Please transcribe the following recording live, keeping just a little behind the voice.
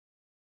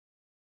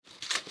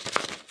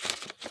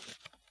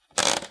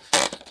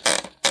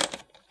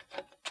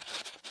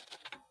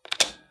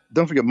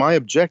don't forget, my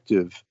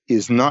objective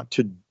is not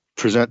to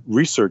present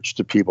research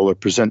to people or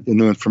present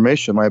new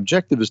information. My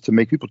objective is to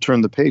make people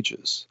turn the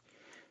pages.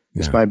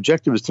 Yeah. My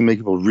objective is to make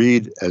people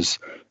read as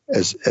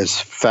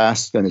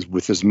fast and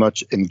with as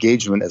much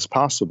engagement as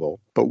possible.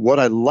 But what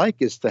I like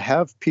is to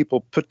have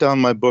people put down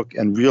my book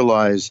and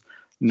realize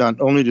not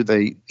only do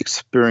they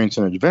experience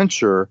an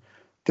adventure,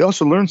 they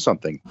also learn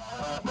something.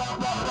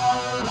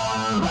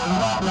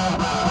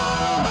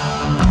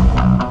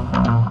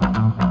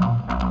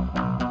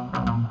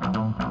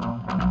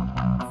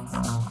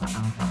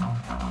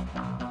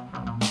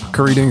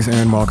 Greetings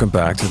and welcome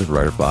back to the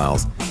Writer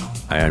Files.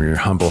 I am your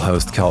humble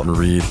host, Kelton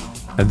Reed,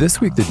 and this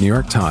week the New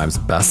York Times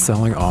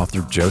bestselling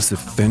author Joseph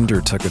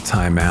Finder took a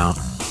time out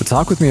to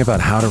talk with me about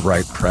how to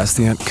write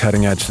prescient,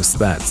 cutting-edge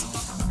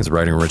suspense, his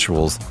writing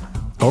rituals,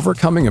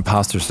 overcoming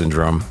imposter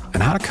syndrome,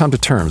 and how to come to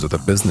terms with a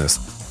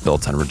business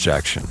built on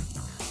rejection.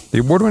 The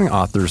award-winning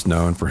author is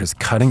known for his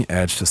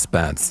cutting-edge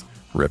suspense,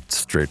 ripped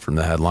straight from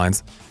the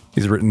headlines.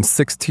 He's written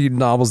 16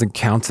 novels and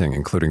counting,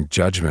 including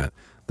Judgment,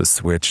 The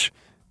Switch,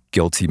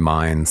 Guilty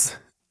Minds,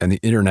 and the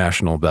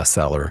international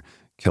bestseller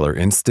Killer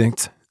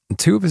Instinct. And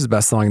two of his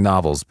best-selling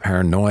novels,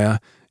 Paranoia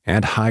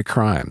and High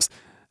Crimes,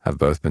 have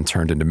both been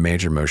turned into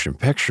major motion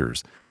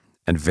pictures.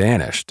 And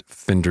Vanished,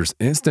 Finder's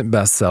instant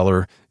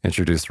bestseller,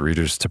 introduced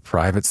readers to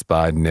private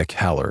spy Nick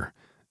Heller.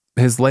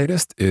 His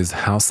latest is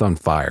House on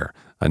Fire,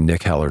 a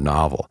Nick Heller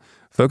novel,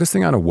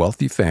 focusing on a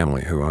wealthy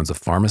family who owns a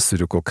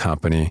pharmaceutical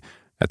company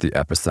at the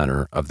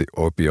epicenter of the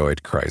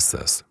opioid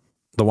crisis.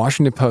 The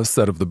Washington Post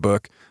said of the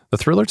book, the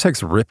thriller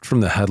takes ripped from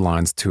the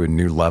headlines to a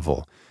new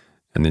level,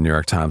 and the New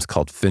York Times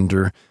called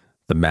Finder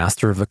the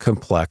master of a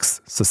complex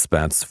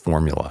suspense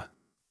formula.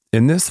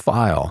 In this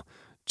file,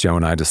 Joe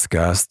and I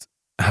discussed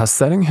how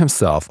setting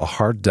himself a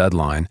hard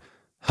deadline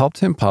helped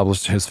him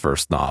publish his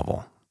first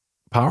novel,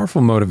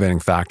 powerful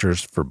motivating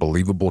factors for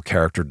believable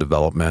character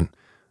development,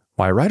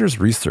 why writers'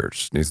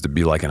 research needs to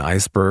be like an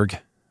iceberg,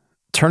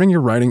 turning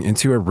your writing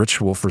into a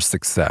ritual for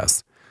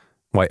success,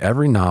 why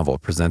every novel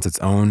presents its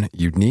own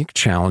unique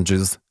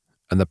challenges,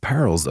 and the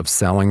perils of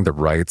selling the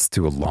rights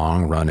to a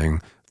long-running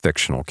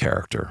fictional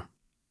character.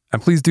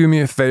 And please do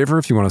me a favor,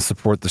 if you want to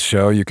support the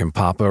show, you can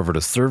pop over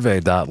to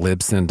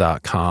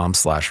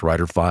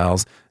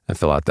survey.libsyn.com/writerfiles and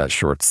fill out that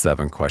short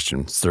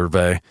 7-question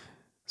survey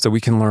so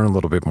we can learn a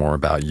little bit more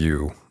about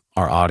you,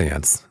 our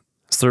audience.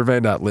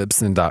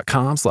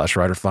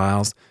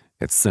 Survey.libsyn.com/writerfiles.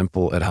 It's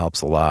simple, it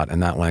helps a lot,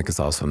 and that link is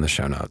also in the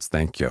show notes.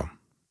 Thank you.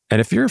 And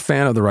if you're a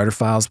fan of the Writer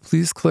Files,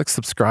 please click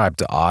subscribe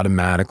to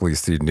automatically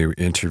see new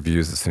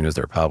interviews as soon as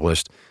they're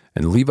published,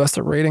 and leave us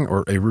a rating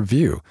or a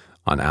review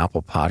on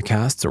Apple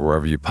Podcasts or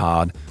wherever you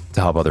pod to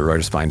help other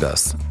writers find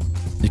us.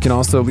 You can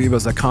also leave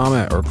us a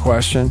comment or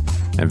question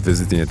and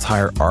visit the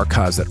entire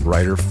archives at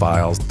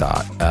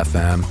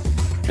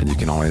writerfiles.fm. And you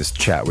can always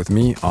chat with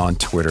me on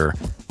Twitter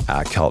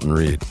at Kelton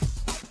Reed.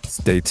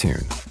 Stay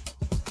tuned.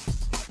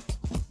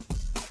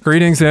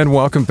 Greetings and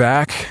welcome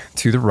back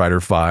to the Writer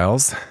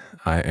Files.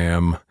 I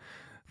am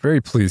very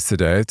pleased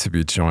today to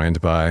be joined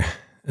by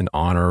an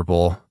honored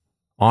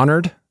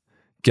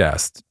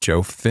guest.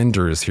 Joe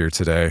Finder is here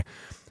today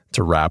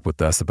to rap with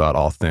us about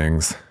all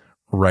things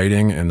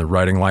writing and the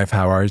writing life.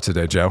 How are you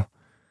today, Joe?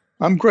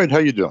 I'm great. How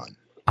you doing?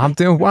 I'm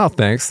doing well,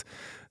 thanks.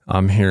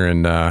 I'm here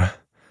in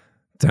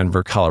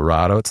Denver,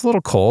 Colorado. It's a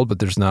little cold, but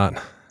there's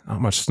not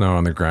much snow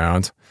on the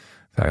ground.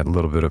 I had a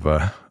little bit of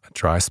a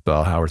dry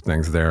spell. How are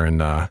things there?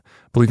 And I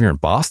believe you're in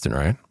Boston,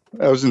 right?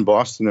 I was in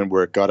Boston and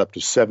where it got up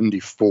to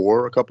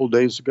 74 a couple of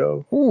days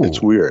ago. Ooh,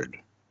 it's weird.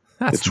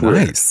 That's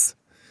nice.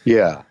 Weird.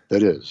 Yeah,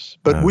 that is.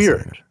 But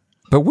weird.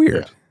 But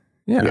weird.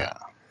 Yeah.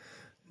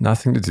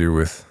 Nothing to do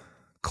with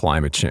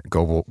climate change,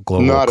 global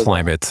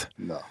climate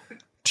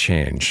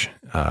change.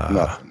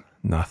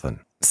 Nothing.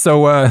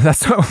 So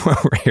that's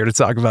what we're here to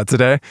talk about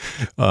today.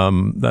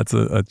 That's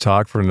a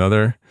talk for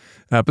another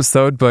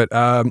episode. But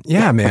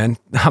yeah, man,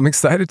 I'm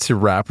excited to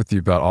rap with you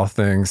about all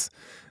things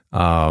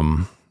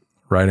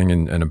writing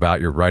and about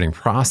your writing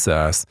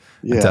process.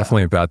 Yeah. And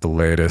definitely about the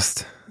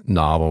latest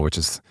novel, which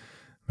is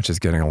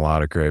getting a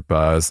lot of great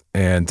buzz.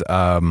 And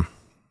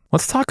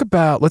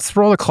let's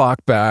roll the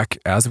clock back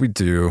as we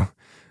do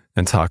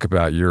and talk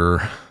about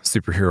your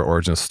superhero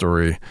origin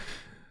story.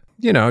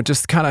 You know,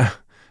 just kind of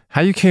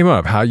how you came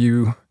up, how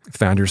you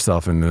found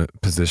yourself in the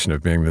position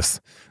of being this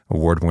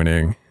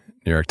award-winning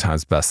New York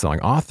Times bestselling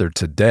author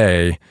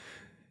today.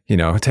 You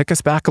know, take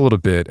us back a little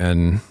bit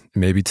and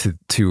maybe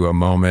to a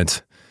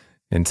moment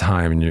in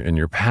time in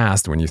your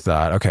past when you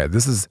thought, okay,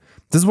 this is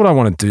what I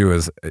want to do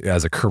as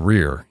a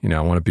career. You know,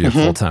 I want to be a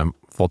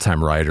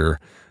full-time writer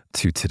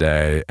to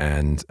today,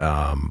 and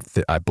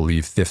I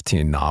believe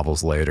 15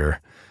 novels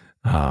later.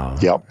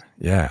 Yep.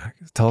 Yeah.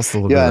 Tell us a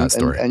little bit of that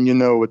story. And you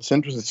know, what's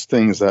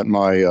interesting is that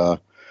my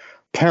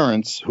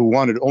parents, who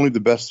wanted only the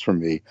best for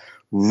me,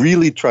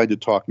 really tried to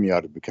talk me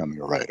out of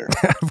becoming a writer.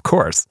 Of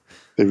course.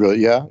 They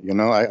really,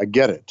 I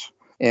get it.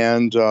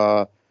 And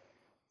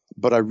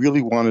but I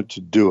really wanted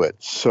to do it.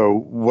 So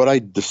what I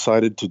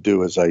decided to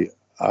do is I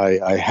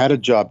had a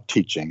job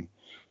teaching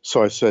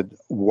So I said,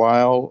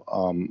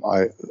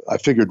 I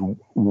figured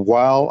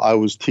while I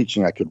was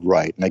teaching, I could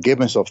write. And I gave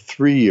myself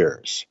 3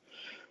 years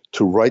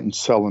to write and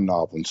sell a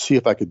novel and see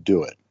if I could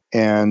do it.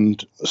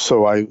 And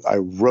so I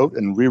wrote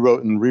and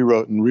rewrote and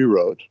rewrote and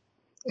rewrote,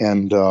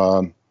 and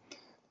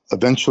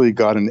eventually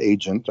got an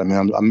agent. I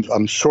mean,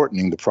 I'm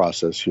shortening the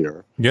process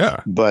here. Yeah.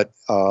 But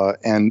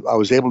and I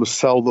was able to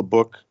sell the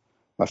book,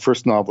 my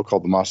first novel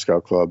called The Moscow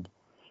Club,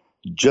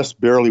 just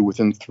barely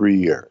within 3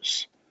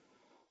 years,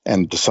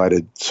 and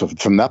decided. So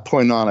from that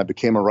point on, I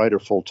became a writer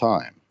full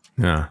time.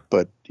 Yeah.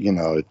 But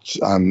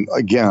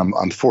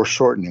I'm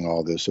foreshortening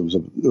all this. It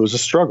was a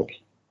struggle.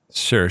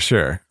 Sure.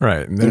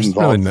 Right. And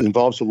it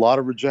involves a lot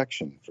of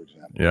rejection, for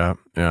example.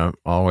 Yeah,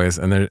 always.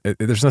 And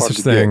there's no such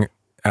thing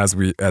as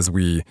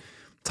we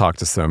talk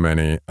to so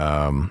many,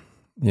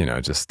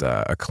 just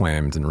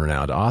acclaimed and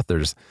renowned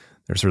authors.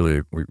 There's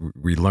really,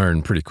 we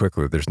learn pretty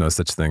quickly that there's no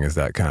such thing as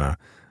that kind of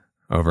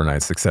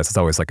overnight success. It's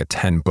always like a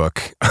 10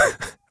 book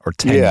or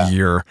 10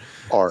 year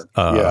arc.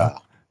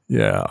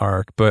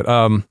 Arc.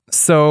 But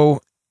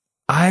so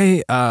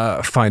I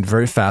find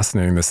very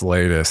fascinating this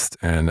latest,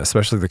 and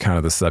especially the kind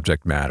of the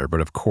subject matter. But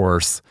of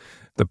course,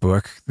 the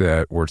book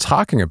that we're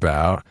talking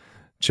about,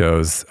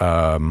 Joe's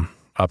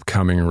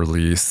upcoming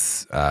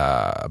release,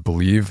 I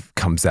believe,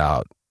 comes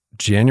out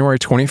January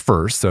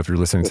 21st. So if you're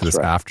listening to this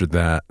after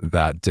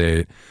that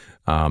date,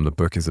 the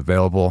book is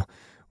available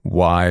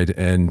wide.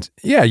 And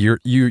yeah, you're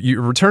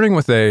returning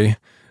with a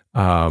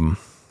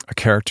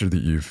character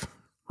that you've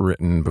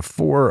written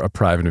before, a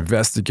private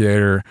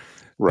investigator.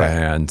 Right.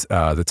 And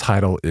the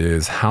title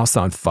is House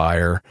on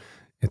Fire.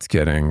 It's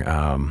getting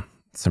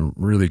some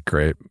really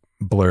great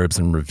blurbs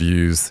and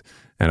reviews.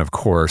 And of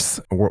course,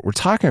 what we're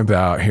talking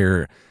about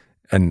here,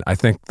 and I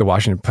think the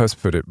Washington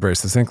Post put it very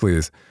succinctly,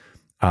 is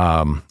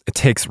it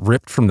takes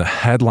ripped from the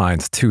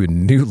headlines to a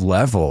new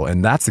level.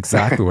 And that's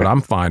exactly what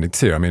I'm finding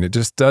too. I mean, it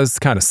just does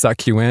kind of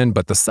suck you in,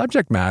 but the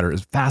subject matter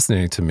is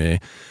fascinating to me.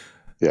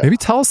 Yeah. Maybe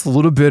tell us a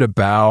little bit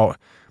about,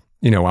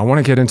 I want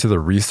to get into the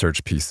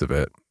research piece of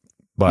it.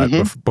 But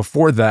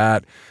before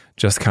that,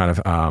 just kind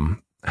of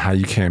how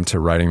you came to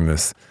writing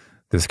this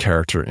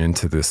character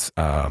into this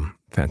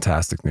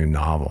fantastic new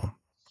novel.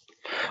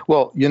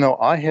 Well,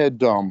 I've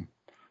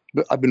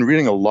been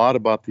reading a lot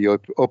about the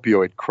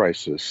opioid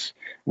crisis.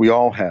 We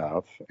all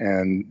have,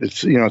 and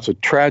it's a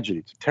tragedy.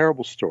 It's a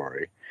terrible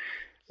story.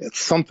 It's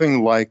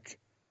something like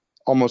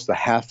almost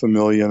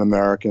 500,000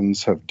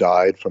 Americans have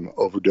died from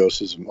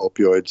overdoses of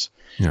opioids.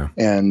 Yeah,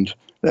 and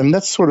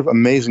that's sort of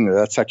amazing that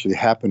that's actually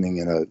happening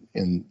in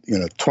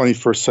a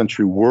 21st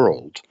century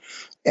world.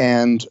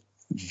 And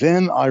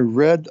then I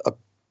read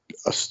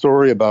a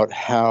story about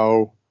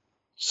how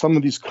some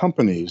of these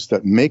companies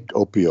that make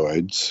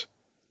opioids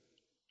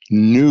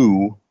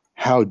knew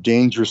how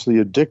dangerously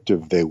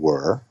addictive they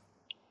were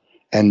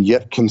and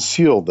yet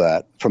concealed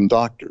that from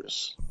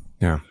doctors.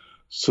 Yeah.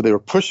 So they were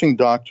pushing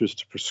doctors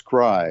to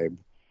prescribe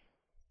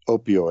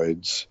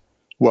opioids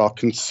while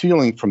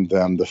concealing from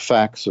them the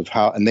facts of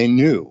and they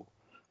knew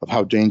of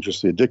how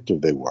dangerously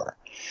addictive they were.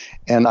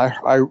 And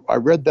I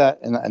read that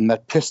and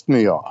that pissed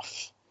me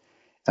off.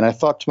 And I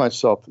thought to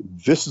myself,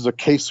 this is a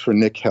case for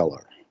Nick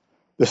Heller.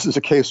 This is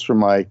a case for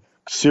my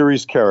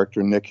series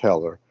character, Nick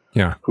Heller,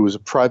 who is a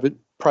private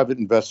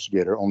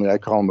investigator, only I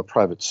call him a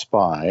private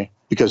spy,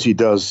 because he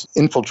does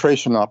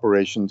infiltration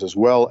operations as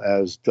well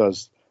as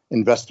does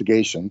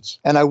investigations.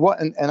 And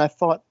I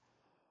thought,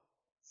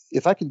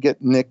 if I could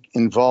get Nick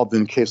involved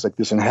in a case like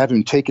this and have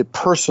him take it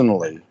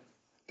personally,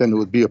 then it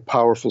would be a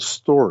powerful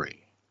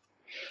story.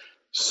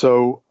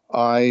 So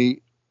I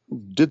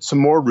did some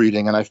more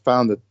reading, and I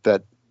found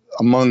that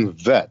among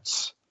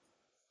veterans,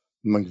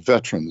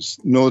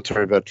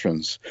 military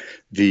veterans,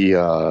 the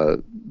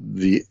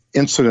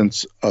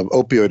incidence of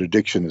opioid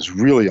addiction is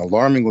really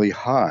alarmingly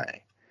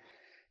high.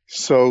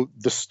 So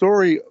the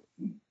story,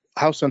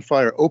 House on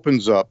Fire,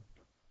 opens up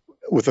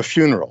with a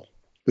funeral,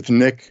 with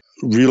Nick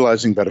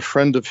realizing that a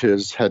friend of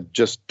his had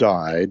just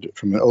died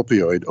from an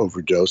opioid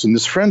overdose. And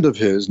this friend of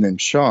his,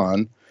 named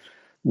Sean,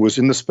 was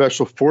in the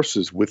special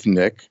forces with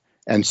Nick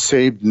and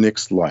saved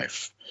Nick's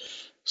life.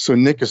 So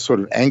Nick is sort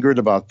of angered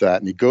about that,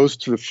 and he goes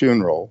to the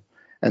funeral,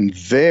 and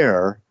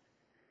there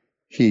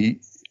he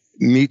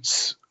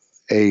meets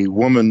a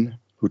woman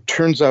who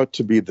turns out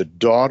to be the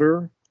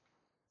daughter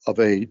of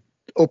a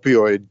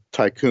opioid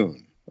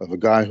tycoon, of a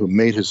guy who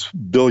made his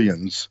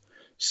billions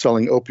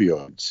selling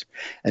opioids.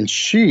 And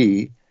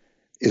she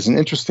is an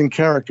interesting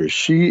character.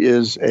 She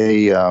is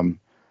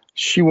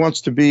she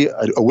wants to be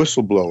a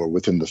whistleblower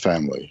within the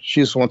family.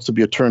 She just wants to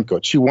be a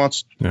turncoat. She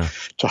wants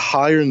to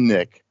hire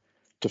Nick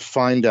to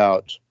find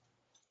out,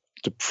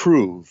 to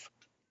prove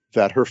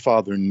that her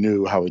father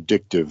knew how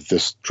addictive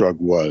this drug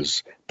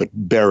was, but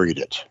buried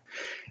it.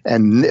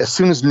 And as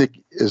soon as Nick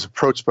is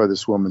approached by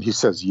this woman, he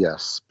says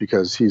yes,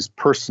 because he's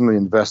personally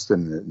invested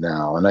in it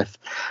now. And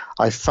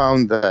I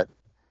found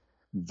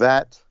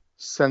that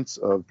sense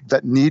of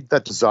that need,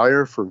 that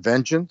desire for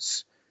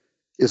vengeance,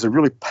 is a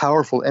really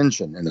powerful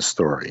engine in a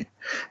story,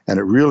 and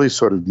it really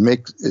sort of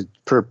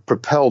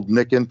propelled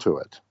Nick into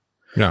it.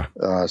 Yeah.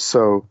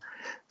 So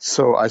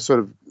I sort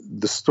of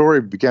the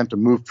story began to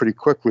move pretty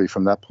quickly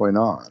from that point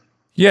on.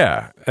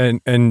 Yeah.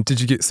 And did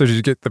you get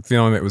the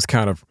feeling that it was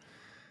kind of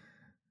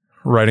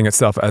writing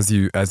itself as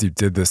you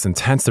did this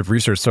intensive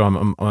research? So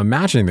I'm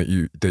imagining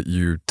that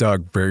you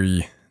dug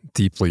very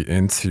deeply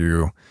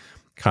into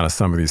kind of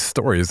some of these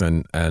stories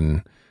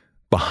and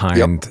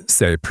behind,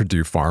 say,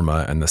 Purdue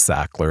Pharma and the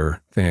Sackler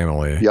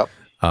family,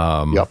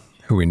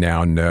 who we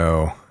now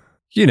know.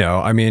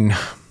 I mean,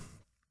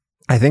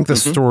 I think the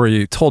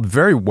story told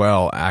very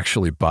well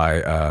actually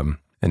by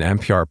an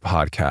NPR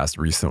podcast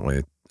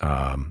recently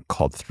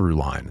called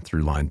Throughline.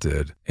 Throughline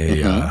did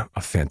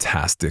a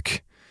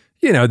fantastic,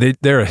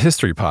 they're a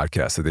history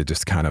podcast, so they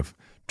just kind of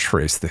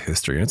trace the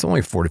history. And it's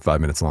only 45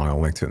 minutes long. I'll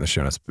link to it in the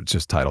show notes, but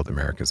just titled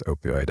America's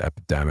Opioid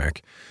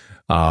Epidemic.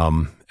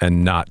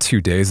 And not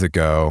 2 days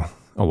ago,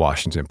 a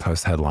Washington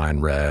Post headline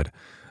read,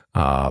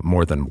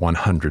 more than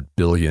 100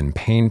 billion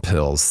pain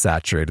pills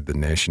saturated the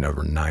nation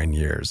over 9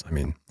 years. I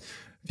mean,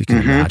 if you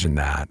can imagine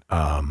that,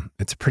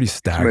 it's a pretty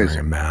staggering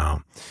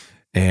amount.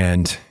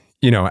 And,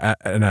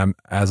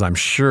 as I'm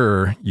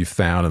sure you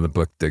found, and the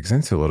book digs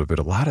into a little bit,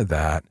 a lot of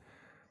that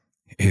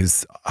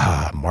is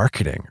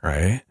marketing,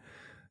 right?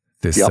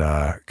 This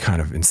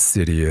kind of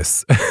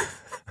insidious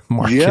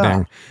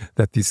marketing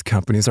that these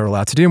companies are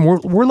allowed to do.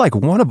 And we're like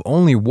one of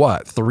only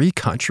 3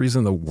 countries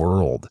in the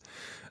world,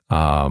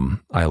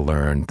 I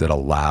learned, that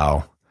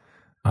allow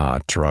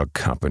drug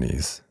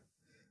companies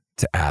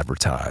to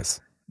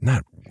advertise.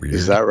 Not weird.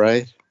 Is that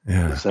right?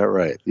 Yeah. Is that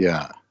right?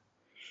 Yeah.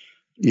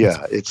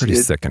 Yeah. It's pretty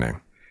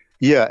sickening.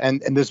 Yeah.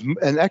 And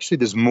actually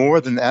there's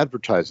more than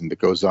advertising that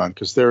goes on,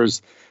 because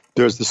there's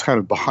this kind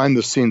of behind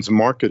the scenes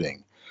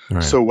marketing.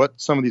 Right. So what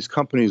some of these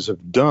companies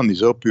have done,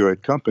 these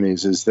opioid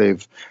companies, is they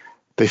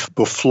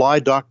will fly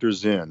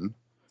doctors in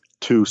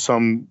to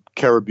some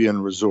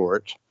Caribbean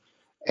resort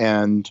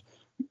and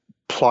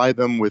ply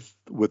them with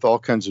all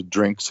kinds of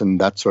drinks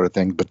and that sort of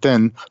thing, but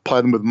then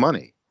ply them with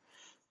money,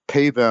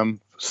 pay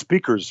them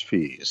speakers'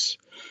 fees.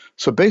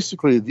 So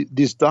basically,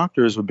 these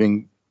doctors were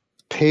being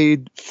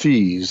paid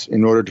fees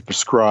in order to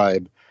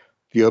prescribe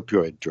the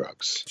opioid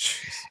drugs.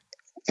 Jeez.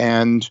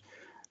 And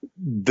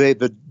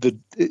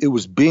it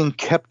was being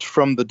kept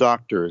from the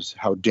doctors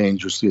how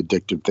dangerously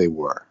addictive they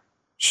were.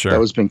 Sure. That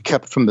was being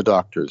kept from the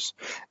doctors.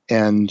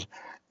 And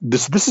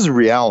this is a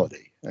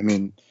reality. I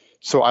mean,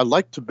 so I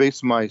like to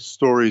base my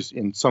stories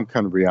in some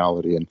kind of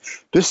reality. And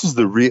this is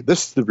the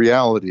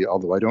reality,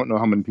 although I don't know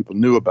how many people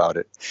knew about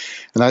it.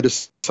 And I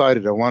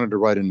decided I wanted to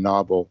write a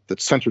novel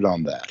that centered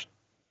on that.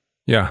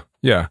 Yeah,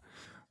 yeah.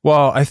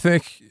 Well, I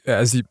think,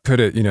 as you put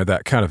it,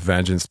 that kind of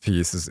vengeance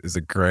piece is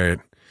a great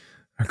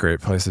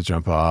place to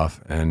jump off.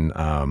 And,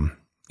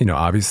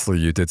 obviously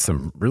you did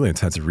some really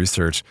intensive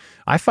research.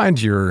 I find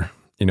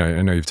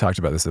I know you've talked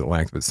about this at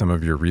length, but some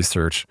of your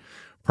research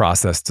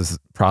processes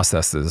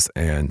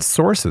and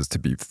sources to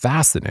be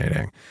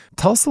fascinating.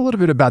 Tell us a little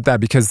bit about that,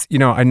 because,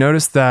 I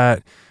noticed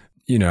that,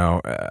 as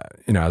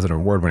an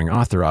award-winning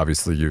author,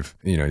 obviously you've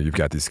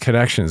got these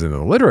connections in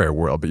the literary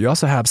world, but you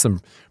also have some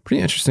pretty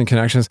interesting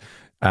connections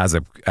as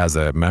a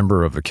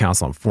member of the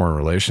Council on Foreign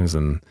Relations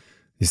and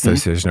the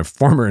Association of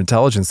Former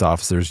Intelligence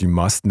Officers. You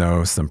must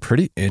know some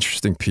pretty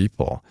interesting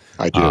people.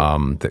 I do.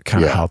 That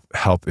kind of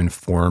help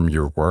inform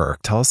your work.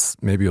 Tell us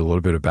maybe a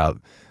little bit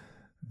about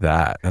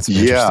that. That's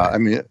interesting. Yeah, I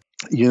mean,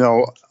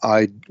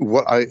 I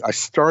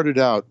started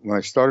out, when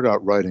I started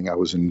out writing, I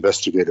was an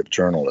investigative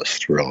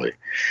journalist, really.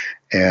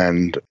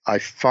 And I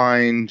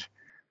find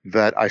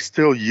that I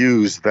still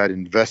use those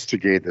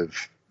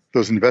investigative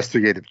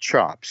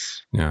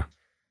chops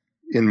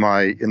in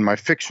my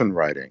fiction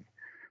writing.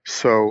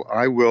 So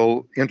I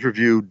will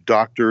interview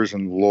doctors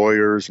and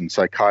lawyers and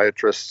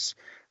psychiatrists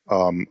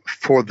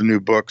for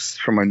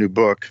my new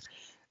book.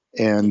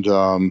 And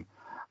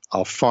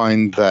I'll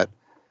find that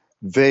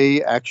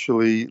they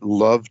actually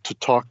love to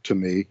talk to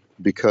me,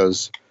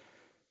 because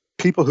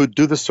people who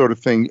do this sort of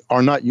thing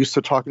are not used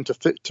to talking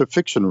to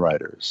fiction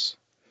writers.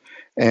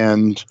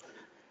 And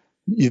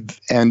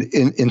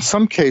in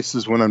some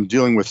cases, when I'm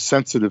dealing with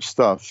sensitive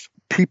stuff,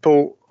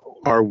 people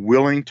are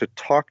willing to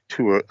talk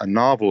to a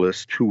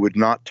novelist who would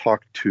not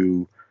talk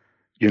to,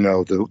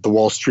 the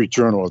Wall Street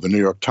Journal or the New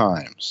York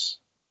Times.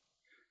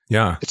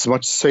 Yeah. It's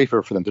much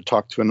safer for them to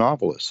talk to a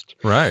novelist.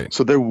 Right.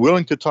 So they're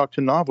willing to talk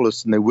to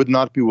novelists, and they would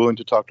not be willing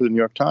to talk to the New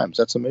York Times.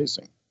 That's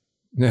amazing.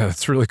 Yeah,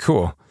 that's really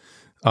cool.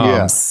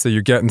 So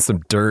you're getting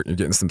some dirt, you're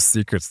getting some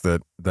secrets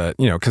that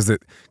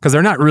because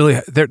they're not really,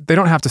 they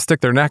don't have to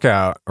stick their neck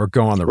out or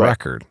go on the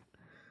record.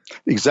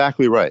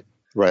 Exactly right.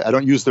 Right. I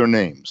don't use their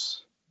names.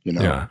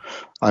 Yeah.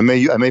 I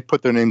may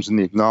put their names in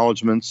the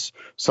acknowledgments.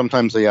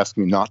 Sometimes they ask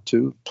me not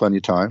to, plenty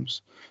of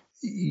times.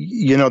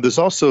 There's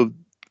also,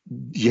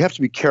 you have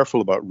to be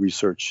careful about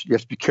research. You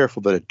have to be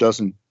careful that it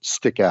doesn't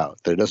stick out,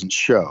 that it doesn't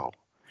show.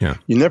 Yeah.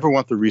 You never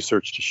want the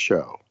research to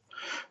show.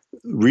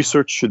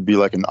 Research should be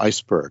like an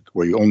iceberg,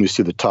 where you only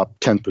see the top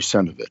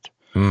 10% of it.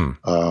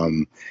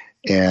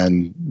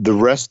 And the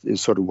rest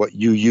is sort of what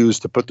you use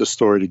to put the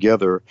story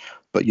together,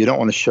 but you don't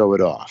want to show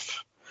it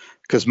off.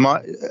 Because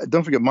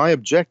don't forget, my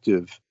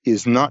objective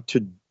is not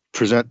to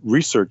present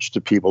research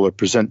to people or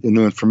present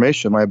new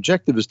information, my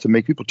objective is to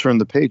make people turn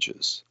the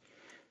pages.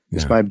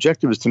 Yeah. My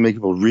objective is to make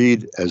people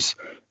read as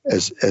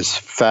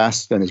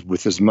fast and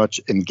with as much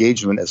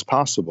engagement as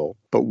possible.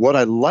 But what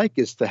I like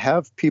is to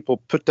have people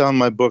put down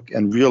my book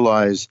and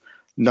realize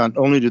not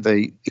only do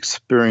they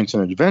experience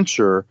an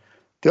adventure,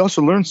 they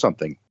also learn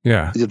something.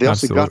 Yeah, They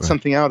also absolutely. got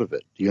something out of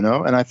it,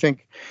 And I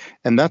think,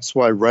 and that's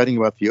why writing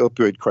about the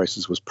opioid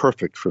crisis was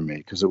perfect for me,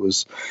 because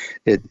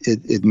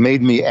it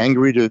made me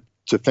angry to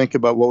think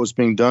about what was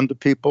being done to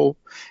people,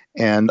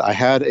 and I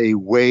had a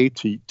way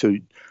to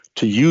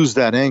use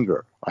that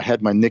anger. I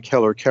had my Nick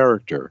Heller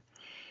character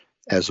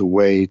as a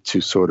way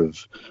to sort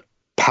of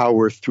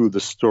power through the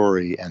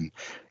story and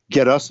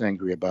get us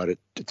angry about it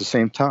at the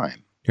same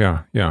time.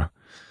 Yeah, yeah.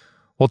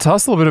 Well, tell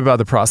us a little bit about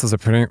the process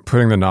of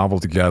putting the novel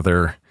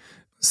together.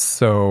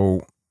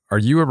 So, are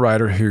you a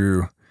writer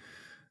who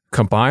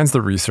combines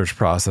the research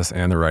process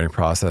and the writing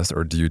process,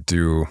 or do you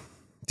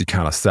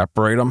kind of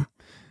separate them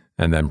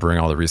and then bring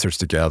all the research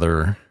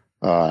together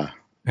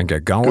and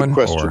get going? Good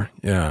question. Or,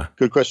 yeah.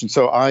 Good question.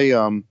 So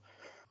I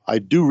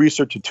do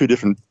research at two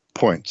different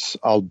points.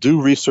 I'll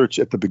do research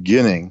at the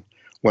beginning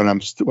when I'm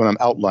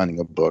outlining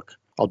a book.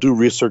 I'll do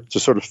research to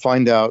sort of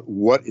find out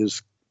what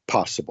is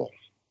possible,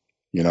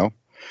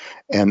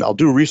 and I'll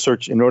do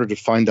research in order to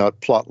find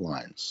out plot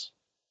lines.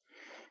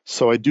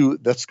 So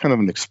that's kind of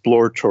an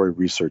exploratory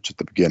research at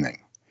the beginning.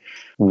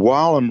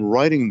 While I'm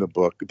writing the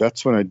book,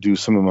 that's when I do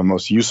some of my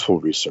most useful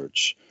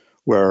research,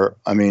 where,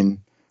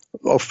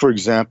 for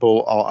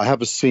example, I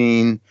have a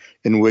scene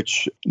in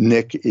which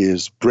Nick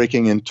is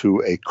breaking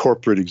into a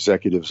corporate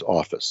executive's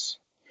office.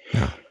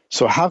 Yeah.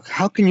 So how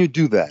can you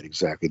do that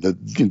exactly?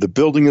 The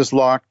building is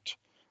locked.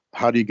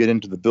 How do you get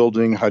into the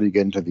building? How do you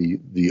get into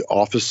the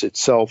office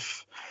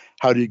itself?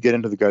 How do you get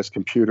into the guy's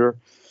computer?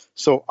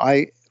 So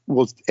I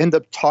will end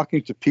up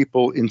talking to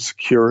people in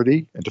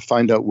security and to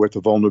find out where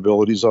the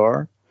vulnerabilities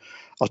are.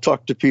 I'll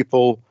talk to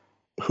people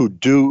who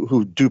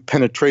do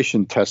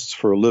penetration tests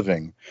for a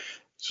living,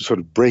 to sort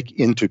of break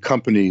into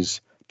companies.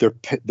 There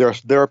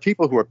are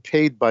people who are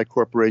paid by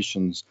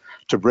corporations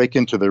to break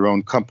into their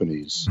own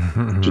companies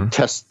to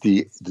test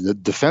the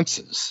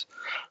defenses.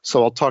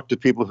 So I'll talk to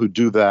people who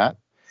do that.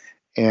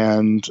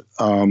 And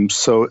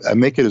so I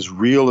make it as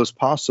real as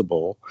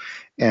possible.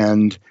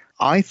 And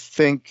I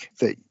think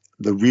that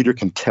the reader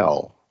can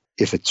tell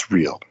if it's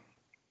real.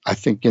 I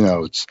think,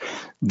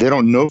 they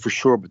don't know for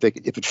sure, but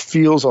if it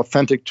feels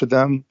authentic to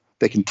them,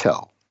 they can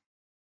tell.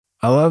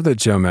 I love that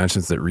Joe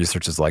mentions that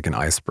research is like an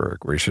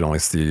iceberg, where you should only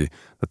see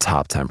the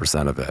top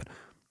 10% of it.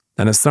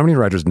 And as so many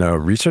writers know,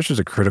 research is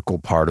a critical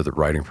part of the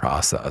writing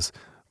process.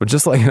 But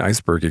just like an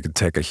iceberg, it can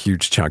take a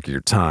huge chunk of your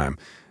time.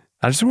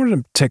 I just wanted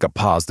to take a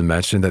pause to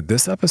mention that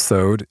this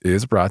episode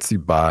is brought to you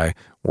by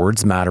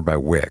Words Matter by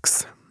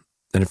Wix.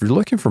 And if you're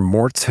looking for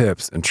more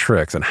tips and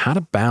tricks on how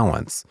to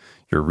balance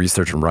your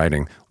research and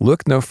writing,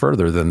 look no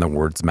further than the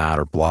Words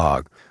Matter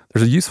blog.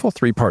 There's a useful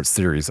 3-part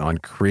series on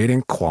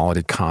creating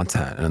quality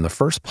content. And in the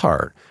first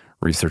part,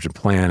 research and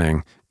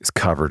planning, is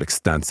covered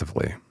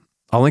extensively.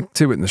 I'll link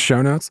to it in the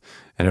show notes,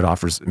 and it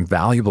offers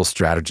invaluable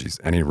strategies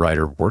any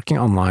writer working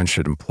online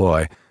should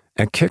employ,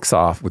 and kicks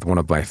off with one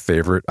of my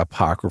favorite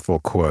apocryphal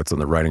quotes on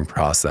the writing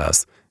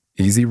process: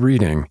 "Easy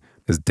reading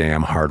is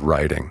damn hard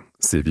writing."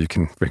 See if you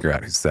can figure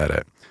out who said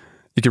it.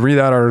 You can read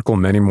that article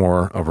and many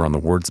more over on the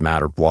Words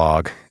Matter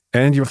blog,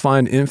 and you'll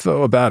find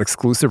info about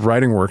exclusive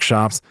writing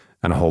workshops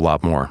and a whole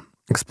lot more.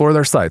 Explore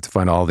their site to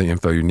find all the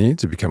info you need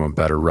to become a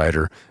better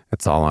writer.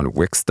 It's all on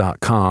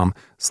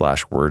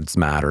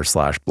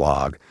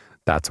wix.com/wordsmatter/blog.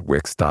 That's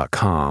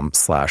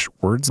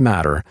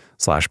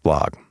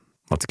wix.com/wordsmatter/blog.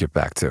 Let's get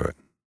back to it.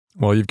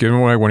 Well, you've given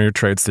away one of your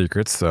trade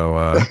secrets,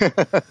 so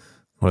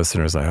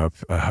listeners, I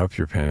hope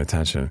you're paying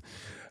attention.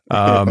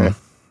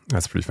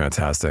 That's pretty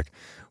fantastic.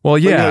 Well,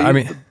 yeah,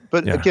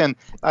 Again,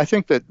 I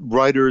think that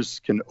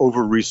writers can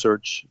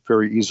over-research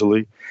very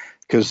easily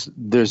because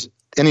there's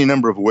any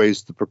number of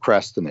ways to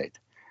procrastinate,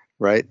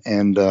 right?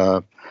 And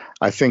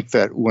I think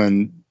that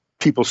when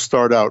people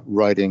start out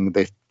writing,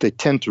 they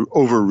tend to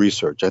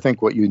over-research. I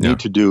think what you need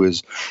to do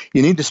is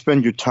you need to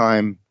spend your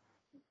time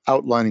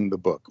outlining the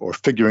book or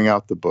figuring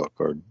out the book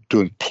or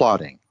doing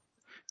plotting,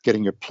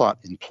 getting your plot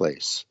in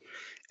place.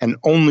 And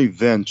only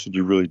then should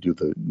you really do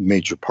the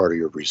major part of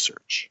your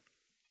research.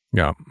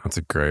 Yeah, that's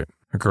a great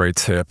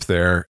tip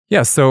there.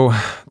 Yeah, so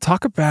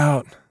talk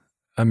about,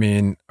 are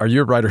you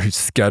a writer who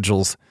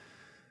schedules,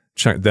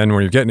 then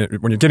when you're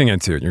getting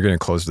into it, you're getting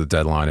close to the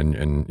deadline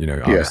and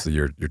obviously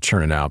you're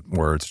churning out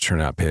words,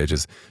 churning out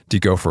pages. Do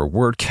you go for a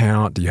word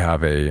count? Do you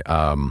have a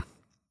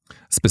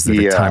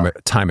specific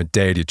time of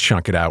day? Do you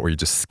chunk it out where you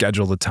just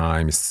schedule the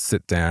time, you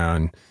sit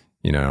down,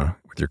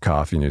 with your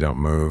coffee and you don't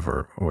move,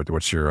 or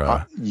what's your...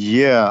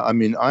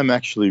 I'm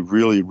actually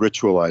really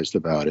ritualized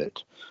about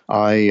it.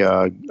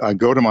 I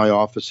go to my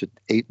office at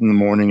 8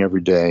 a.m.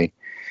 every day,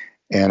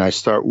 and I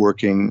start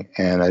working,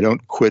 and I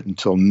don't quit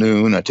until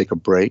noon. I take a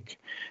break,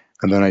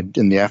 and then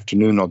in the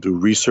afternoon I'll do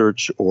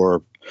research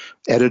or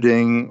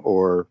editing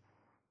or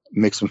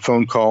make some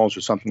phone calls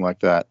or something like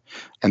that.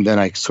 And then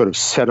I sort of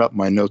set up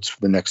my notes for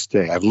the next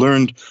day. I've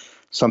learned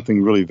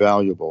something really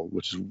valuable,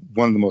 which is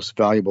one of the most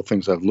valuable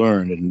things I've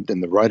learned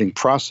in the writing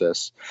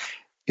process,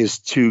 is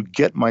to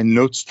get my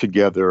notes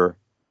together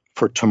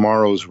for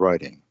tomorrow's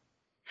writing.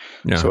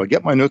 Yeah. So I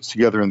get my notes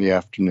together in the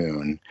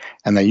afternoon,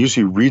 and I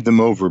usually read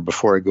them over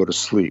before I go to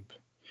sleep.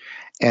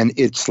 And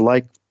it's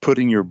like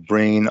putting your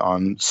brain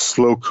on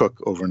slow cook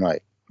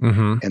overnight.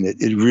 Mm-hmm. And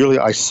it really,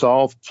 I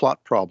solve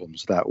plot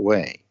problems that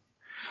way.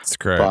 It's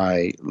great.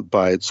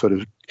 By sort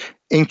of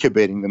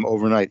incubating them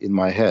overnight in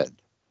my head.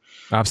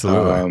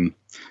 Absolutely.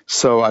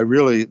 So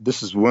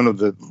this is one of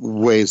the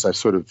ways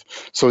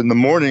so in the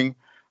morning,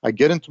 I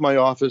get into my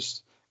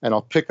office and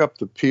I'll pick up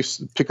the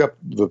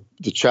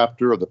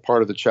chapter or the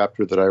part of the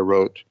chapter that I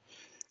wrote,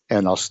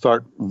 and I'll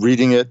start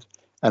reading it,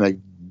 and I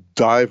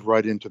dive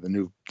right into the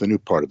new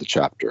part of the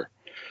chapter,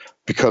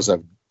 because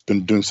I've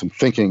been doing some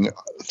thinking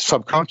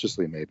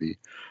subconsciously, maybe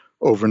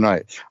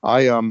overnight.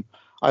 I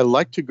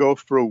like to go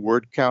for a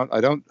word count.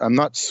 I'm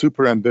not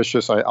super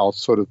ambitious. I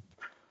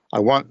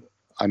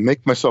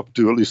make myself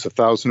do at least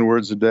 1,000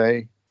 words a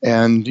day,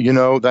 and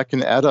that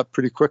can add up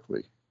pretty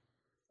quickly.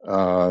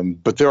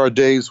 But there are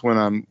days when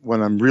I'm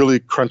really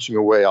crunching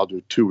away. I'll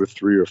do 2,000 or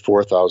 3,000 or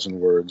 4,000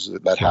 words.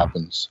 That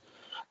happens.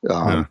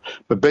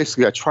 But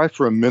basically, I try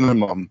for a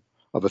minimum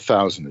of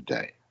 1,000 a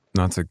day.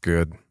 It's a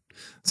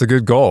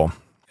good goal,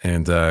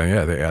 and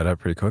they add up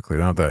pretty quickly,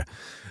 don't they?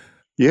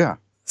 Yeah.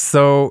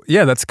 So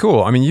yeah, that's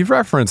cool. I mean, you've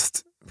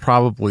referenced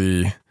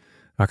probably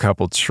a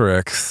couple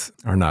tricks,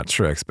 or not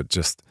tricks, but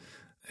just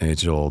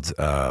age-old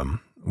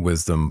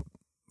wisdom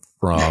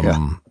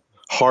from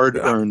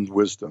hard-earned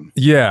wisdom.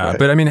 Yeah, right?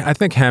 But I mean, I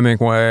think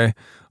Hemingway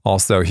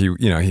also, he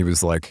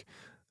was like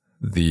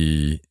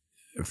the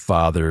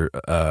grandfather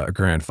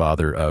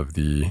of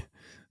the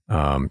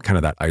kind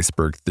of that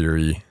iceberg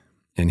theory,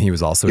 and he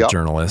was also a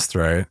journalist,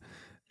 right?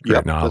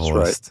 Great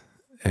novelist,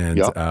 that's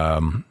right.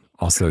 And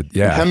also,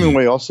 yeah.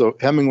 Hemingway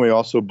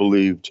also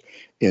believed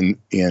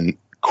in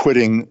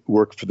quitting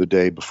work for the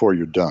day before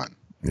you're done.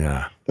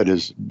 Yeah. That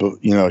is,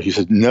 he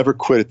said, never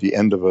quit at the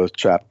end of a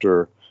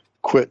chapter.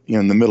 Quit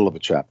in the middle of a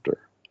chapter.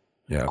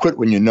 Yeah. Quit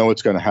when you know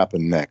it's going to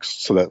happen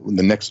next, so that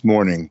the next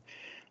morning,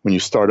 when you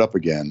start up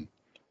again,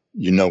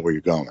 you know where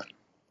you're going.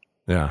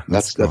 Yeah,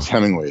 that's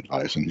Hemingway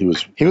advice, and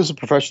he was a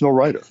professional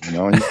writer.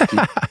 And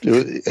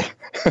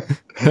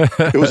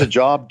it was a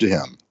job to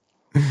him.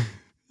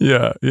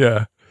 Yeah.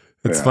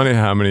 It's funny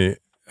how many.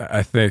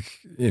 I think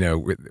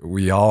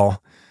we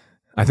all.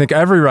 I think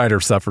every writer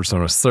suffers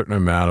from a certain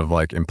amount of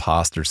like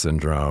imposter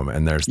syndrome,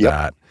 and there's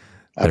that.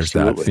 There's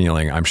that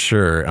feeling, I'm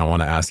sure. I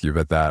want to ask you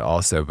about that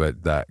also,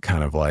 but that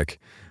kind of like,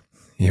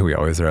 we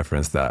always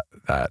reference that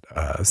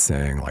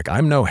saying, like,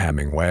 I'm no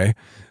Hemingway.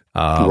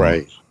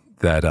 Right.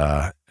 That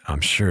I'm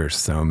sure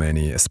so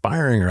many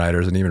aspiring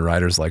writers and even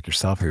writers like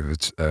yourself who've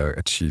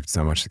achieved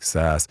so much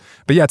success.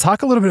 But yeah,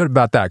 talk a little bit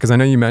about that, because I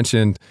know you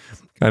mentioned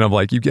kind of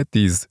like you get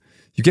these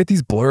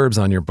blurbs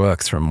on your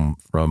books from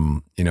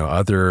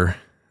other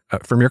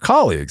from your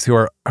colleagues who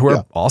are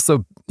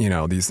also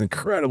these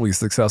incredibly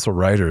successful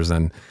writers.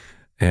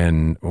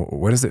 And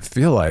what does it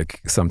feel like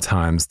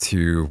sometimes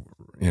to,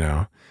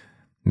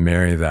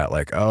 marry that,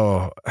 like,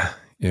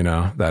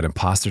 that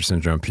imposter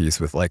syndrome piece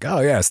with like, oh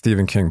yeah,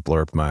 Stephen King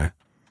blurb my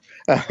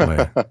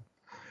way.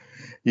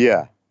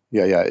 Yeah.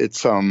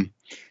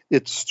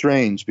 It's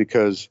strange,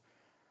 because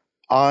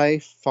I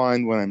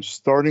find when I'm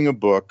starting a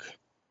book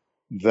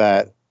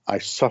that I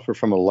suffer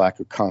from a lack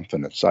of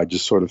confidence. I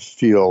just sort of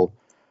feel,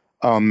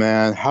 oh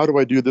man, how do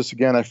I do this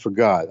again? I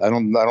forgot. I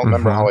don't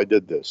remember how I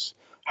did this.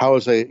 How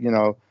was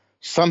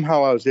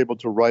somehow I was able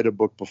to write a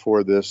book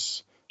before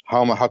this.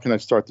 How can I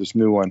start this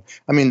new one?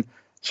 I mean,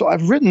 so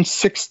I've written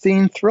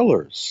 16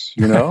 thrillers,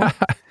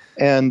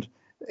 and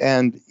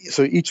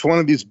so each one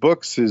of these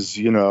books is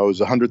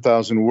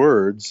 100,000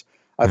 words.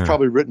 I've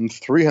probably written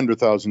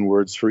 300,000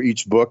 words for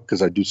each book,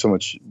 because I do so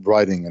much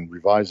writing and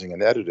revising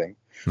and editing.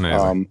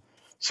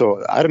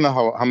 So I don't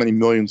know how many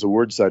millions of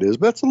words that is,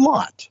 but it's a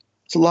lot.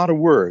 It's a lot of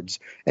words.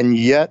 And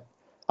yet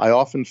I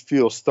often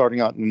feel, starting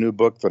out in a new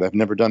book, that I've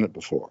never done it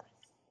before.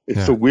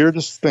 It's the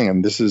weirdest thing.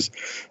 And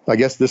I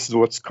guess this is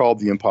what's called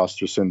the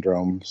imposter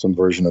syndrome, some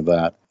version of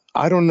that.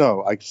 I don't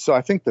know. So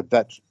I think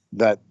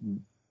that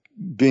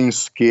being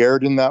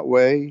scared in that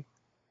way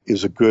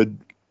is a good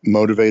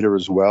motivator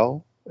as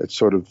well. It's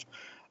sort of,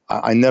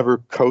 I never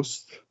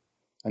coast.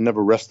 I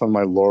never rest on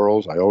my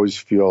laurels. I always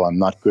feel I'm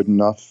not good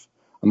enough.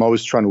 I'm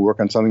always trying to work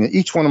on something. In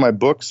each one of my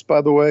books,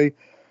 by the way,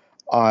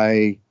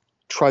 I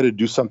try to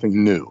do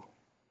something new.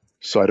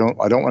 So I don't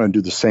want to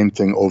do the same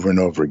thing over and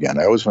over again.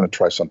 I always want to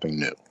try something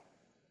new.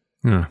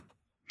 Yeah.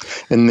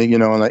 And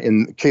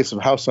in the case of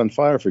House on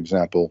Fire, for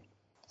example,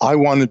 I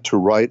wanted to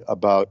write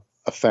about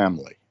a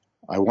family.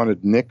 I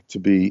wanted Nick to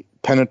be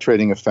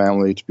penetrating a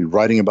family, to be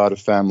writing about a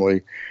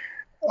family,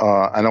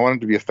 and I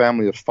wanted to be a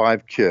family of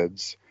 5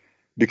 kids,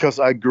 because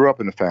I grew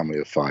up in a family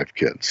of 5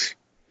 kids,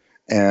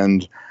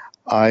 and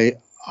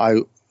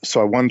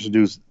so I wanted to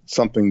do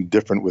something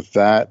different with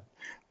that.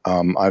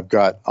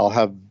 I'll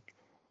have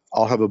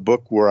a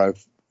book where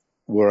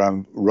where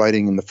I'm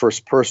writing in the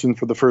first person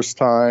for the first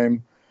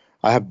time.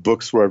 I have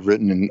books where I've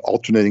written in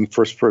alternating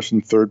first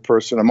person, third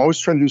person. I'm always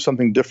trying to do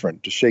something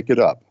different to shake it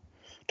up,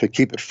 to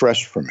keep it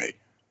fresh for me.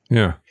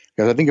 Yeah.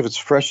 Because I think if it's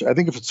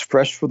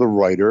fresh for the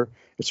writer,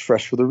 it's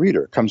fresh for the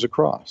reader. It comes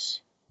across.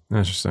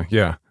 Interesting.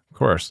 Yeah, of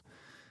course.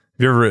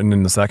 Have you ever written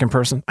in the second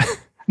person?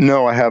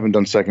 No, I haven't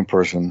done second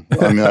person.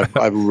 I mean,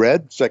 I've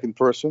read second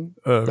person.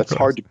 That's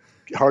hard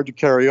to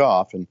carry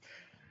off. And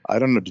I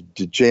don't know,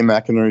 did Jay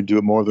McInerney do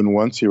it more than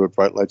once? He wrote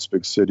Bright Lights,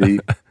 Big City.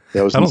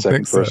 That was in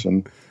second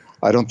person.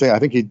 I think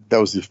that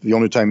was the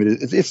only time he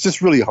did. It's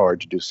just really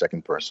hard to do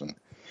second person.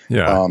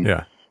 Yeah,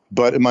 yeah.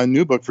 But in my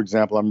new book, for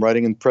example, I'm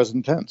writing in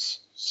present tense.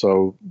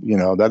 So,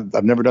 that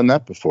I've never done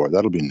that before.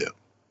 That'll be new.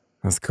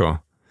 That's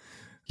cool.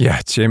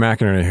 Yeah, Jay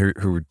McInerney,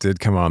 who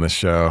did come on the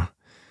show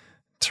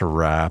to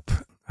rap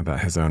about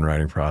his own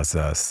writing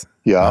process.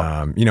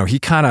 Yeah.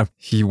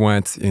 He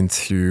went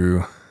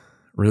into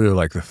really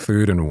like the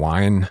food and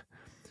wine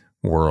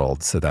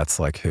world. So that's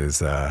like his,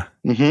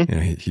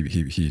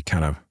 he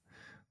kind of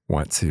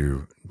went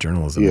to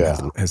journalism.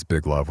 Yeah. His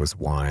big love was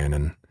wine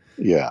and,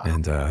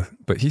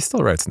 but he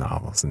still writes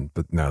novels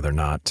but no, they're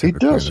not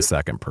typically in the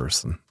second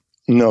person.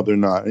 No, they're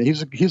not. And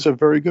he's a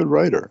very good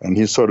writer. And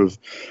he's sort of,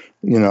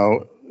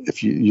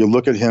 if you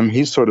look at him,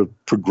 he's sort of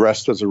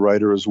progressed as a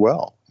writer as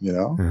well,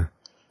 Yeah.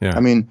 I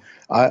mean,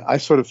 I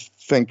sort of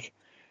think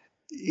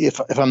if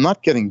I'm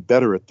not getting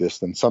better at this,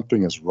 then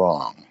something is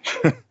wrong.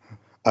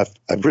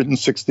 I've written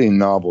 16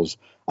 novels.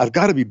 I've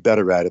got to be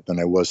better at it than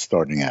I was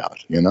starting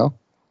out,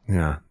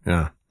 Yeah,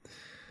 yeah.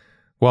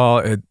 Well,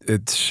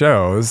 it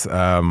shows,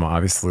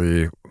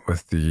 obviously,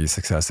 with the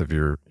success of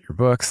your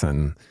books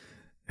and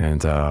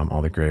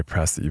all the great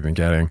press that you've been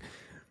getting.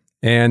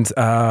 And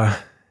how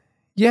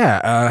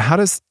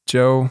does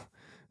Joe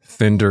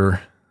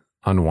Finder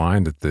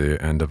unwind at the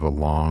end of a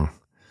long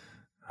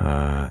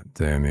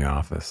day in the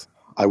office?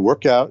 I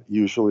work out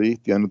usually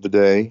at the end of the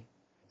day,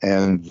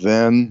 and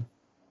then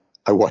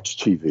I watch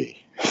TV.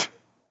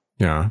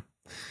 Yeah.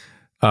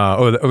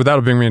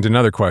 That'll bring me into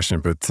another question,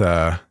 but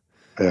are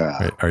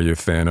you a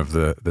fan of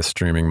the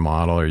streaming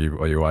model? Are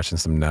you watching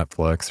some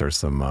Netflix or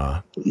some?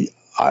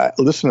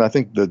 Listen, I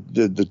think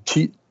the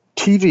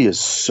TV is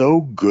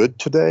so good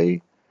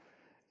today,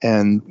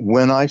 and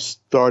when I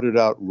started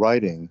out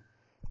writing,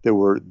 there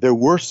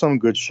were some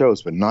good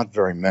shows, but not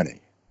very many.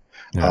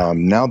 Yeah.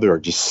 Now there are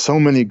just so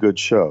many good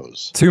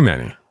shows. Too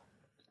many.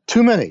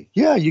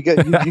 Yeah, you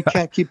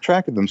can't keep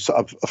track of them.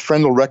 So a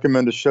friend will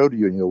recommend a show to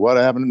you, and you go, "What?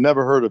 I haven't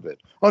never heard of it."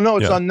 Oh no,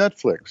 it's on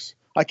Netflix.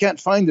 I can't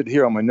find it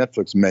here on my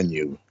Netflix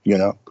menu.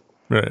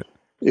 Right.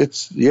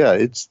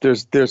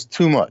 There's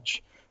too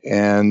much,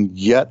 and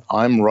yet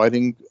I'm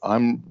working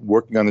on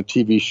a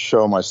TV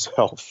show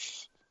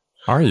myself.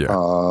 Are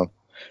you?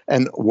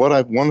 And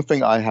one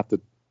thing I have to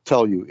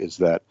tell you is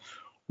that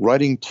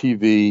writing a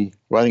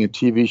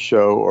TV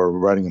show or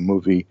writing a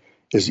movie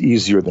is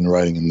easier than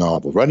writing a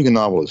novel. Writing a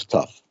novel is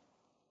tough.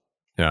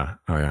 Yeah.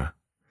 Oh, yeah.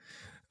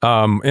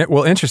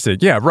 Well, interesting.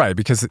 Yeah, right.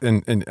 Because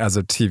in as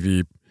a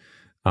TV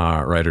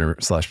writer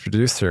 /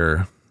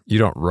 producer, you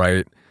don't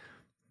write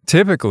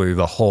typically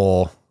the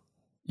whole.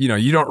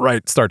 You don't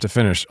write start to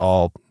finish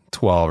all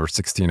 12 or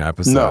 16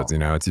 episodes.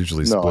 No. It's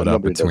usually split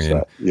up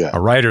between a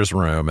writer's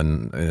room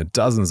and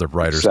dozens of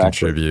writers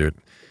contribute.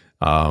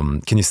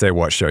 Can you say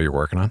what show you're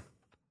working on?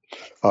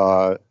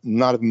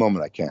 Not at the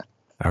moment. I can't.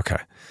 Okay.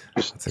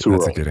 That's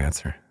a good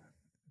answer.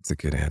 It's a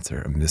good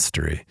answer. A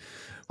mystery.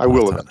 I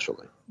will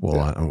eventually. We'll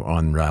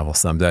unravel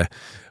someday.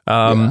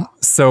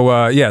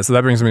 So that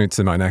brings me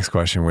to my next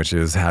question, which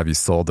is, have you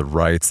sold the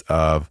rights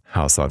of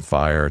House on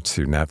Fire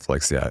to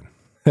Netflix yet?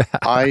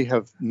 I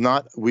have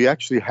not. We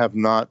actually have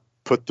not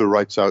put the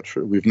rights out.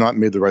 We've not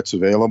made the rights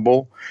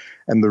available.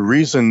 And the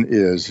reason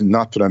is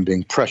not that I'm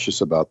being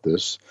precious about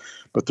this,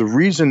 but the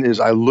reason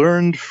is I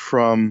learned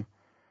from,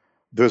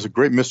 there's a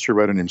great mystery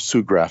writer named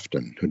Sue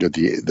Grafton who did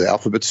the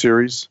Alphabet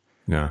series.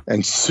 Yeah.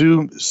 And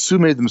Sue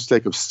made the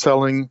mistake of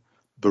selling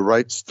the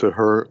rights to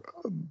her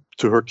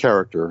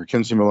character, her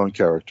Kinsey Malone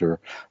character,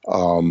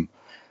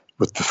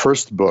 with the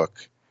first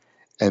book.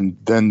 And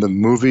then the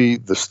movie,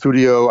 the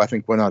studio, I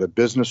think, went out of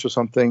business or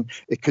something.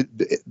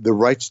 The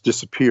rights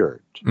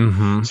disappeared.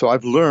 Mm-hmm. So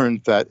I've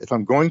learned that if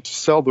I'm going to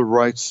sell the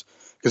rights,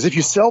 because if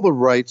you sell the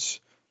rights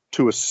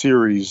to a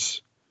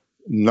series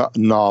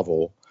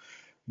novel,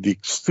 the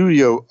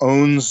studio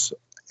owns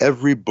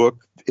every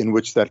book in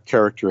which that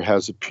character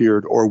has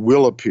appeared or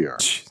will appear.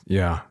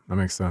 Yeah, that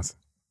makes sense.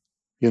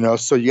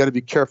 So you got to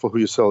be careful who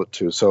you sell it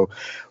to. So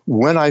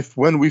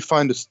when we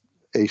find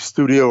a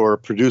studio or a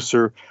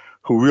producer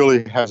who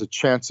really has a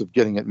chance of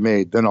getting it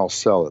made, then I'll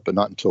sell it, but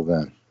not until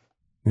then.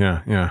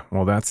 Yeah.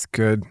 Well, that's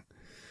good.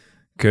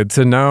 Good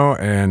to know,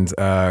 and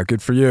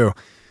good for you.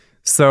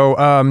 So,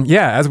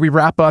 as we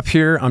wrap up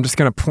here, I'm just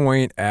going to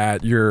point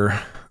at your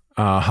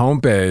home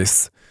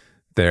base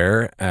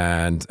there,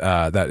 and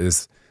that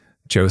is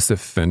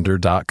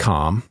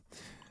josephfinder.com.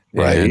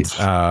 Right.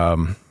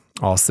 And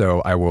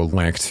also, I will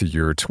link to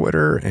your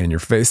Twitter and your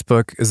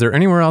Facebook. Is there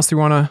anywhere else you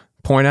want to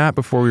point at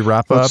before we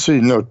wrap up? Let's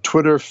see. No,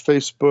 Twitter,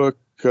 Facebook,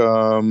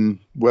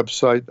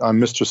 website. I'm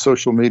Mr.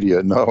 Social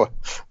Media. No,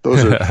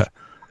 those are.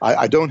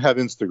 I don't have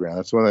Instagram.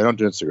 That's when I don't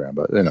do Instagram.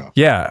 But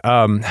Yeah,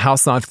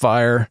 House on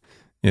Fire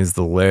is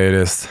the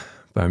latest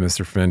by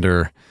Mr.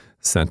 Finder.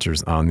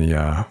 Centers on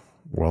the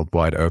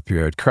worldwide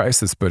opioid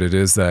crisis, but it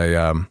is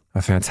a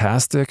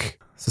fantastic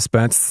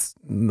suspense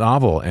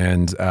novel,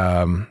 and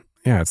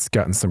it's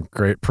gotten some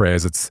great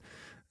praise. It's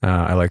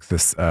I like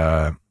this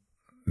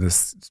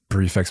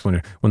brief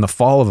explanation. When the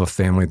fall of a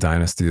family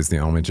dynasty is the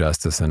only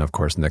justice, and of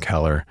course Nick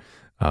Heller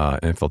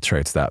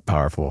infiltrates that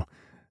powerful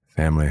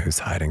family who's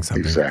hiding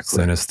something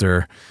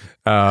sinister.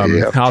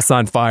 House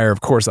on Fire, of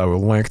course, I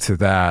will link to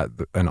that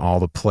and all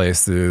the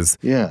places.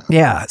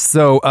 Yeah.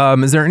 So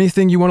is there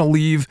anything you want to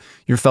leave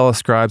your fellow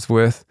scribes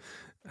with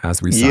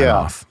as we sign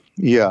off?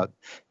 Yeah.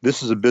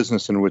 This is a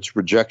business in which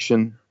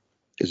rejection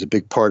is a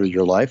big part of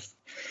your life.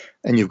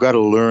 And you've got to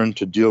learn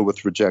to deal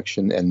with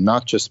rejection and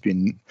not just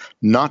be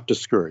not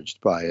discouraged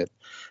by it,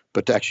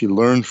 but to actually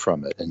learn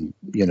from it. And,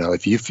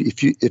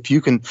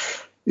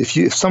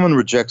 if someone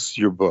rejects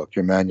your book,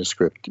 your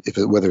manuscript,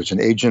 whether it's an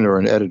agent or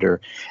an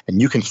editor,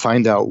 and you can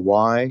find out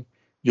why,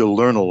 you'll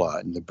learn a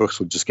lot, and the books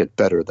will just get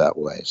better that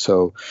way.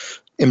 So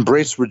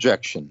embrace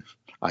rejection,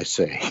 I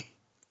say.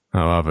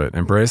 I love it.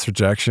 Embrace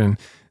rejection.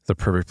 It's a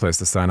perfect place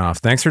to sign off.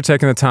 Thanks for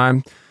taking the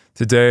time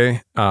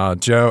today,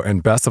 Joe,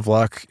 and best of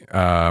luck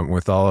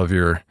with all of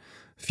your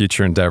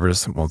future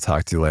endeavors. We'll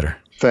talk to you later.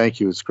 Thank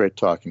you. It's great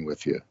talking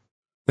with you.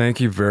 Thank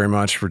you very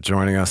much for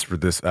joining us for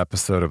this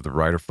episode of The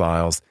Writer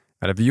Files.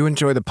 And if you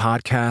enjoy the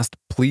podcast,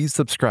 please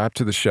subscribe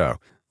to the show.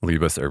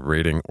 Leave us a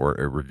rating or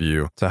a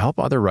review to help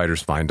other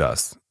writers find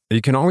us.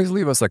 You can always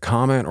leave us a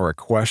comment or a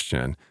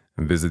question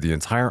and visit the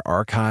entire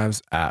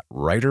archives at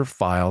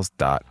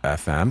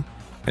writerfiles.fm.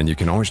 And you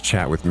can always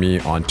chat with me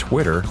on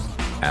Twitter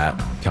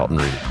at Kelton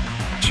Reed.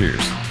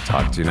 Cheers.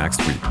 Talk to you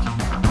next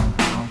week.